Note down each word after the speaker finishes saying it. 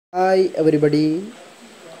Hi everybody,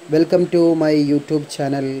 welcome to my YouTube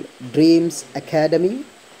channel Dreams Academy.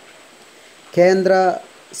 കേന്ദ്ര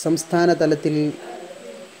സംസ്ഥാന തലത്തിൽ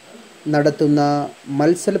നടത്തുന്ന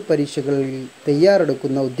മത്സര പരീക്ഷകളിൽ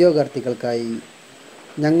തയ്യാറെടുക്കുന്ന ഉദ്യോഗാർത്ഥികൾക്കായി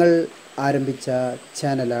ഞങ്ങൾ ആരംഭിച്ച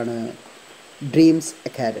ചാനലാണ് ഡ്രീംസ്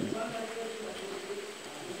അക്കാഡമി.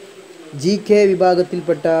 GK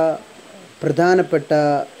വിഭാഗത്തിൽപ്പെട്ട പ്രധാനപ്പെട്ട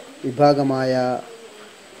വിഭാഗമായ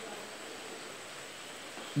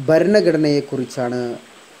ഭരണഘടനയെക്കുറിച്ചാണ്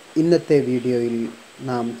ഇന്നത്തെ വീഡിയോയിൽ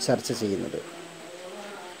നാം ചർച്ച ചെയ്യുന്നത്.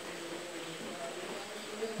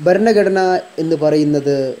 ഭരണഘടന എന്ന്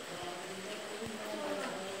പറയുന്നത്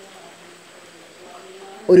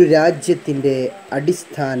ഒരു രാജ്യത്തിൻ്റെ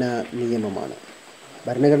അടിസ്ഥാന നിയമമാണ്.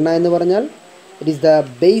 ഭരണഘടന എന്ന് പറഞ്ഞാൽ it is the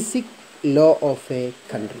basic law of A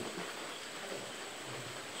country.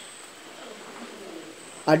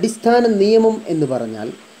 അടിസ്ഥാന നിയമം എന്ന് പറഞ്ഞാൽ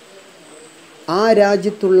ആ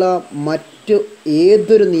രാജ്യത്തുള്ള മറ്റു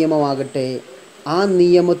ഏതൊരു നിയമമാകട്ടെ ആ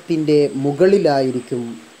നിയമത്തിൻ്റെ മുകളിലായിരിക്കും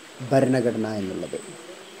ഭരണഘടന എന്നുള്ളത്.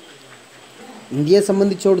 ഇന്ത്യയെ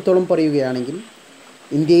സംബന്ധിച്ചിടത്തോളം പറയുകയാണെങ്കിൽ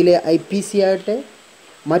ഇന്ത്യയിലെ IPC ആകട്ടെ,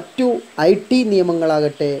 മറ്റു IT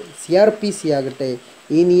നിയമങ്ങളാകട്ടെ, CRPC ആകട്ടെ,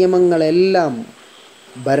 ഈ നിയമങ്ങളെല്ലാം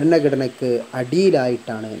ഭരണഘടനയ്ക്ക്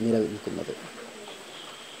അടിയിലായിട്ടാണ് നിലനിൽക്കുന്നത്.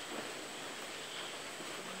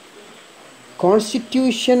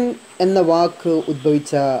 കോൺസ്റ്റിറ്റ്യൂഷൻ എന്ന വാക്ക്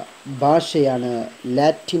ഉദ്ഭവിച്ച ഭാഷയാണ്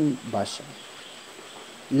ലാറ്റിൻ ഭാഷ.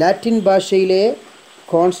 ലാറ്റിൻ ഭാഷയിലെ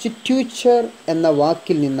കോൺസ്റ്റിറ്റ്യൂച്ചർ എന്ന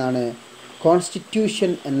വാക്കിൽ നിന്നാണ്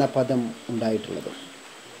കോൺസ്റ്റിറ്റ്യൂഷൻ എന്ന പദം ഉണ്ടായിട്ടുള്ളത്.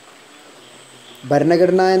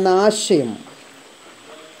 ഭരണഘടന എന്ന ആശയം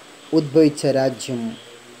ഉദ്ഭവിച്ച രാജ്യം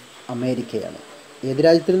അമേരിക്കയാണ്. ഏത്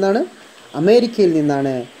രാജ്യത്തിൽ നിന്നാണ്? അമേരിക്കയിൽ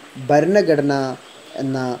നിന്നാണ് ഭരണഘടന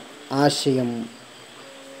എന്ന ആശയം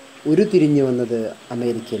ഉരുത്തിരിഞ്ഞു വന്നത്.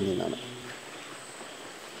 അമേരിക്കയിൽ നിന്നാണ്.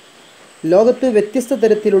 ലോകത്ത് വ്യത്യസ്ത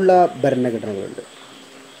തരത്തിലുള്ള ഭരണഘടനകളുണ്ട്.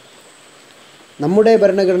 നമ്മുടെ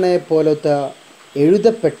ഭരണഘടനയെ പോലത്തെ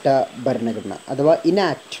എഴുതപ്പെട്ട ഭരണഘടന അഥവാ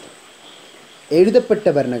ഇനാക്റ്റഡ് എഴുതപ്പെട്ട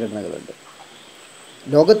ഭരണഘടനകളുണ്ട്.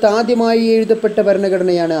 ലോകത്ത് ആദ്യമായി എഴുതപ്പെട്ട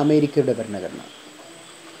ഭരണഘടനയാണ് അമേരിക്കയുടെ ഭരണഘടന.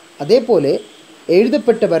 അതേപോലെ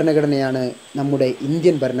എഴുതപ്പെട്ട ഭരണഘടനയാണ് നമ്മുടെ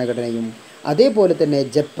ഇന്ത്യൻ ഭരണഘടനയും. അതേപോലെ തന്നെ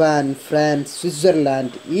ജപ്പാൻ, ഫ്രാൻസ്,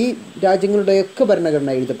 സ്വിറ്റ്സർലാൻഡ് ഈ രാജ്യങ്ങളുടെയൊക്കെ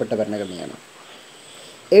ഭരണഘടന എഴുതപ്പെട്ട ഭരണഘടനയാണ്.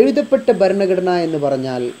 എഴുതപ്പെട്ട ഭരണഘടന എന്ന്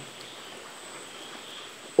പറഞ്ഞാൽ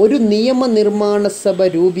ഒരു നിയമനിർമ്മാണ സഭ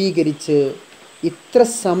രൂപീകരിച്ച് ഇത്ര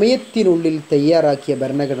സമയത്തിനുള്ളിൽ തയ്യാറാക്കിയ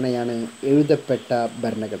ഭരണഘടനയാണ് എഴുതപ്പെട്ട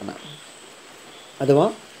ഭരണഘടന. അഥവാ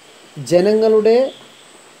ജനങ്ങളുടെ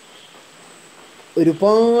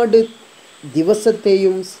ഒരുപാട്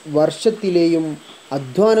ദിവസത്തെയും വർഷത്തിലെയും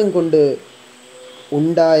അധ്വാനം കൊണ്ട്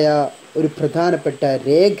ഉണ്ടായ ഒരു പ്രധാനപ്പെട്ട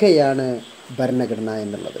രേഖയാണ് ഭരണഘടന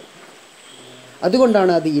എന്നുള്ളത്.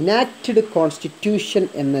 അതുകൊണ്ടാണ് അത് ഇനാക്റ്റഡ് കോൺസ്റ്റിറ്റ്യൂഷൻ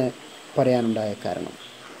എന്ന് പറയാനുണ്ടായ കാരണം.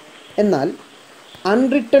 എന്നാൽ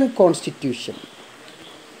അൺറിട്ടൺ കോൺസ്റ്റിറ്റ്യൂഷൻ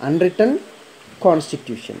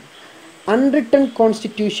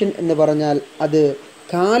എന്ന് പറഞ്ഞാൽ അത്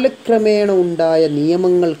കാലക്രമേണ ഉണ്ടായ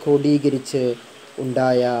നിയമങ്ങൾ ക്രോഡീകരിച്ച്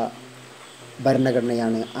ഉണ്ടായ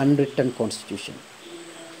ഭരണഘടനയാണ് അൺറിട്ടൺ കോൺസ്റ്റിറ്റ്യൂഷൻ.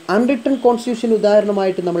 അൺറിട്ടൺ കോൺസ്റ്റിറ്റ്യൂഷൻ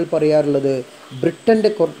ഉദാഹരണമായിട്ട് നമ്മൾ പറയാറുള്ളത് ബ്രിട്ടൻ്റെ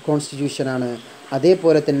കോൺസ്റ്റിറ്റ്യൂഷനാണ്.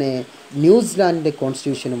 അതേപോലെ തന്നെ ന്യൂസിലാൻഡിൻ്റെ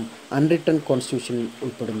കോൺസ്റ്റിറ്റ്യൂഷനും അൺറിട്ടൺ കോൺസ്റ്റിറ്റ്യൂഷനിൽ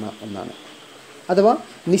ഉൾപ്പെടുന്ന ഒന്നാണ്. അഥവാ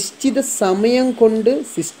നിശ്ചിത സമയം കൊണ്ട്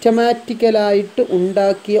സിസ്റ്റമാറ്റിക്കലായിട്ട്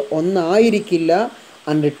ഉണ്ടാക്കിയ ഒന്നായിരിക്കില്ല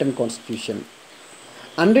അൺറിട്ടൺ കോൺസ്റ്റിറ്റ്യൂഷൻ.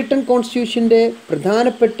 അൺറിട്ടൺ കോൺസ്റ്റിറ്റ്യൂഷൻ്റെ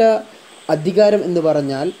പ്രധാനപ്പെട്ട അധികാരം എന്ന്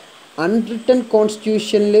പറഞ്ഞാൽ അൺറിട്ടൺ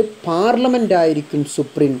കോൺസ്റ്റിറ്റ്യൂഷനിൽ പാർലമെൻ്റ് ആയിരിക്കും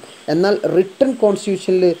സുപ്രീം. എന്നാൽ റിട്ടൺ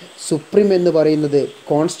കോൺസ്റ്റിറ്റ്യൂഷനിൽ സുപ്രീം എന്ന് പറയുന്നത്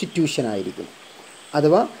കോൺസ്റ്റിറ്റ്യൂഷൻ ആയിരിക്കും.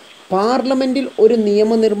 അഥവാ പാർലമെൻറ്റിൽ ഒരു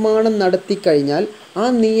നിയമനിർമ്മാണം നടത്തിക്കഴിഞ്ഞാൽ ആ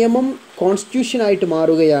നിയമം കോൺസ്റ്റിറ്റ്യൂഷനായിട്ട്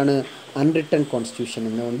മാറുകയാണ് അൺറിട്ടൺ കോൺസ്റ്റിറ്റ്യൂഷൻ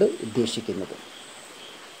എന്നുകൊണ്ട് ഉദ്ദേശിക്കുന്നത്.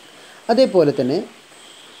 അതേപോലെ തന്നെ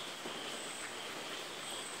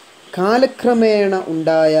കാലക്രമേണ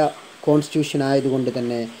ഉണ്ടായ കോൺസ്റ്റിറ്റ്യൂഷൻ ആയതുകൊണ്ട്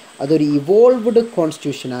തന്നെ അതൊരു ഇവോൾവ്ഡ്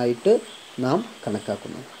കോൺസ്റ്റിറ്റ്യൂഷനായിട്ട് നാം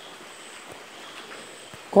കണക്കാക്കുന്നു.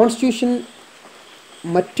 കോൺസ്റ്റിറ്റ്യൂഷൻ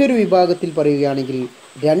മറ്റൊരു വിഭാഗത്തിൽ പറയുകയാണെങ്കിൽ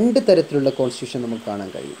രണ്ട് തരത്തിലുള്ള കോൺസ്റ്റിറ്റ്യൂഷൻ നമുക്ക് കാണാൻ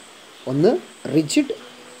കഴിയും. ഒന്ന് റിജിഡ്,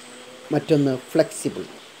 മറ്റൊന്ന് ഫ്ലെക്സിബിൾ.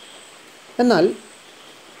 എന്നാൽ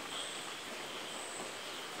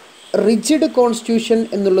റിജിഡ് കോൺസ്റ്റിറ്റ്യൂഷൻ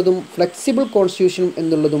എന്നുള്ളതും ഫ്ലെക്സിബിൾ കോൺസ്റ്റിറ്റ്യൂഷൻ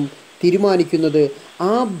എന്നുള്ളതും തീരുമാനിക്കുന്നത്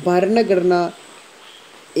ആ ഭരണഘടന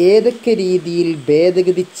ഏതൊക്കെ രീതിയിൽ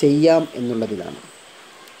ഭേദഗതി ചെയ്യാം എന്നുള്ളതിലാണ്.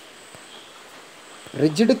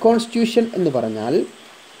 റിജിഡ് കോൺസ്റ്റിറ്റ്യൂഷൻ എന്ന് പറഞ്ഞാൽ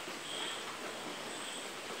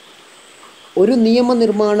ഒരു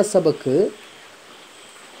നിയമനിർമ്മാണ സഭയ്ക്ക്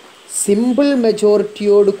സിമ്പിൾ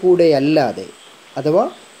മെജോറിറ്റിയോട് കൂടെ അല്ലാതെ അഥവാ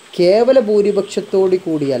കേവല ഭൂരിപക്ഷത്തോടു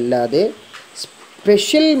കൂടിയല്ലാതെ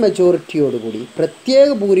സ്പെഷ്യൽ മെജോറിറ്റിയോടുകൂടി, പ്രത്യേക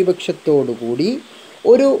ഭൂരിപക്ഷത്തോടുകൂടി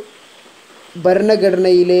ഒരു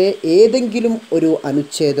ഭരണഘടനയിലെ ഏതെങ്കിലും ഒരു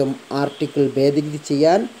അനുച്ഛേദം, ആർട്ടിക്കിൾ ഭേദഗതി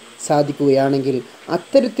ചെയ്യാൻ സാധിക്കുകയാണെങ്കിൽ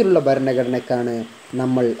അത്തരത്തിലുള്ള ഭരണഘടനയ്ക്കാണ്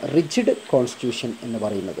നമ്മൾ റിജിഡ് കോൺസ്റ്റിറ്റ്യൂഷൻ എന്ന്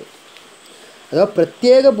പറയുന്നത്. അഥവാ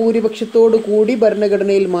പ്രത്യേക ഭൂരിപക്ഷത്തോടു കൂടി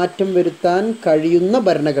ഭരണഘടനയിൽ മാറ്റം വരുത്താൻ കഴിയുന്ന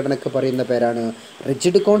ഭരണഘടനയ്ക്ക് പറയുന്ന പേരാണ്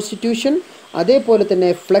റിജിഡ് കോൺസ്റ്റിറ്റ്യൂഷൻ. അതേപോലെ തന്നെ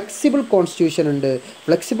ഫ്ലെക്സിബിൾ കോൺസ്റ്റിറ്റ്യൂഷൻ ഉണ്ട്.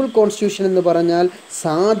 ഫ്ലെക്സിബിൾ കോൺസ്റ്റിറ്റ്യൂഷൻ എന്ന് പറഞ്ഞാൽ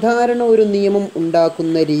സാധാരണ ഒരു നിയമം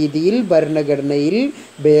ഉണ്ടാക്കുന്ന രീതിയിൽ ഭരണഘടനയിൽ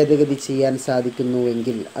ഭേദഗതി ചെയ്യാൻ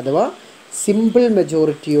സാധിക്കുന്നുവെങ്കിൽ, അഥവാ സിമ്പിൾ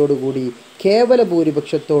മെജോറിറ്റിയോടുകൂടി, കേവല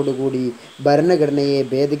ഭൂരിപക്ഷത്തോടുകൂടി ഭരണഘടനയെ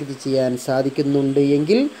ഭേദഗതി ചെയ്യാൻ സാധിക്കുന്നുണ്ട്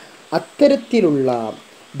എങ്കിൽ അത്തരത്തിലുള്ള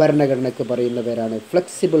ഭരണഘടനയ്ക്ക് പറയുന്ന പേരാണ്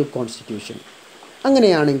ഫ്ലെക്സിബിൾ കോൺസ്റ്റിറ്റ്യൂഷൻ.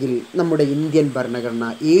 അങ്ങനെയാണെങ്കിൽ നമ്മുടെ ഇന്ത്യൻ ഭരണഘടന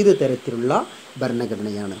ഏത് തരത്തിലുള്ള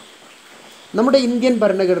ഭരണഘടനയാണ്? നമ്മുടെ ഇന്ത്യൻ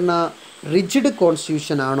ഭരണഘടന റിജിഡ്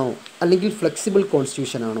കോൺസ്റ്റിറ്റ്യൂഷൻ ആണോ അല്ലെങ്കിൽ ഫ്ലെക്സിബിൾ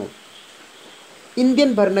കോൺസ്റ്റിറ്റ്യൂഷൻ ആണോ? ഇന്ത്യൻ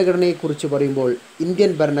ഭരണഘടനയെക്കുറിച്ച് പറയുമ്പോൾ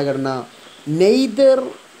ഇന്ത്യൻ ഭരണഘടന നെയ്തർ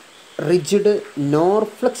റിജിഡ് നോർ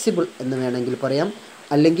ഫ്ലെക്സിബിൾ എന്ന് വേണമെങ്കിൽ പറയാം,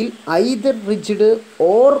 അല്ലെങ്കിൽ ഐദർ റിജിഡ്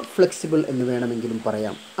ഓർ ഫ്ലെക്സിബിൾ എന്ന് വേണമെങ്കിലും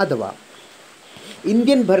പറയാം. അഥവാ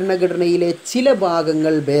ഇന്ത്യൻ ഭരണഘടനയിലെ ചില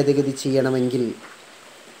ഭാഗങ്ങൾ ഭേദഗതി ചെയ്യണമെങ്കിൽ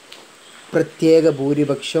പ്രത്യേക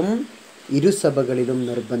ഭൂരിപക്ഷം ഇരുസഭകളിലും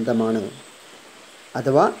നിർബന്ധമാണ്.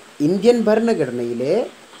 അഥവാ ഇന്ത്യൻ ഭരണഘടനയിലെ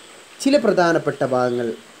ചില പ്രധാനപ്പെട്ട ഭാഗങ്ങൾ,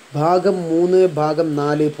 ഭാഗം 3, ഭാഗം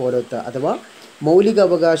 4 പോലത്തെ, അഥവാ മൗലിക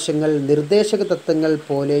അവകാശങ്ങൾ, നിർദ്ദേശക തത്വങ്ങൾ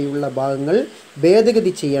പോലെയുള്ള ഭാഗങ്ങൾ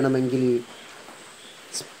ഭേദഗതി ചെയ്യണമെങ്കിൽ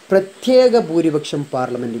പ്രത്യേക ഭൂരിപക്ഷം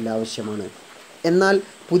പാർലമെൻറ്റിൽ ആവശ്യമാണ്. എന്നാൽ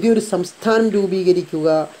പുതിയൊരു സംസ്ഥാനം രൂപീകരിക്കുക,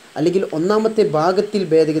 അല്ലെങ്കിൽ ഒന്നാമത്തെ ഭാഗത്തിൽ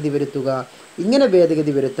ഭേദഗതി വരുത്തുക, ഇങ്ങനെ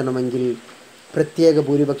ഭേദഗതി വരുത്തണമെങ്കിൽ പ്രത്യേക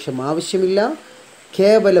ഭൂരിപക്ഷം ആവശ്യമില്ല.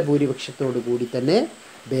 കേവല ഭൂരിപക്ഷത്തോടു കൂടി തന്നെ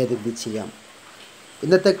ഭേദഗതി ചെയ്യാം.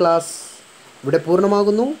 ഇന്നത്തെ ക്ലാസ് ഇവിടെ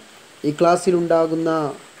പൂർണ്ണമാകുന്നു. ഈ ക്ലാസ്സിലുണ്ടാകുന്ന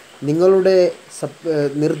നിങ്ങളുടെ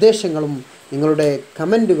നിർദ്ദേശങ്ങളും നിങ്ങളുടെ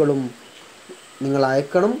കമൻറ്റുകളും നിങ്ങൾ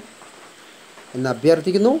അയക്കണം എന്ന്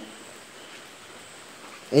അഭ്യർത്ഥിക്കുന്നു.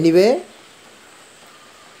 Anyway,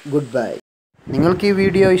 good bye. നിങ്ങൾക്ക് ഈ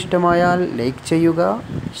വീഡിയോ ഇഷ്ടമായാൽ ലൈക്ക് ചെയ്യുക,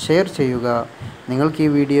 ഷെയർ ചെയ്യുക. നിങ്ങൾക്ക് ഈ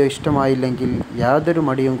വീഡിയോ ഇഷ്ടമായില്ലെങ്കിൽ യാതൊരു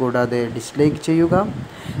മടിയും കൂടാതെ ഡിസ്ലൈക്ക് ചെയ്യുക.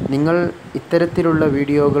 നിങ്ങൾ ഇത്തരത്തിലുള്ള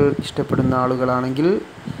വീഡിയോകൾ ഇഷ്ടപ്പെടുന്ന ആളുകളാണെങ്കിൽ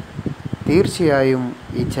തീർച്ചയായും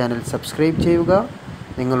ഈ ചാനൽ സബ്സ്ക്രൈബ് ചെയ്യുക.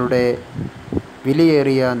 നിങ്ങളുടെ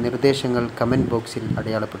വിലയേറിയ നിർദ്ദേശങ്ങൾ കമൻറ്റ് ബോക്സിൽ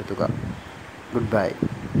അടയാളപ്പെടുത്തുക. Good bye.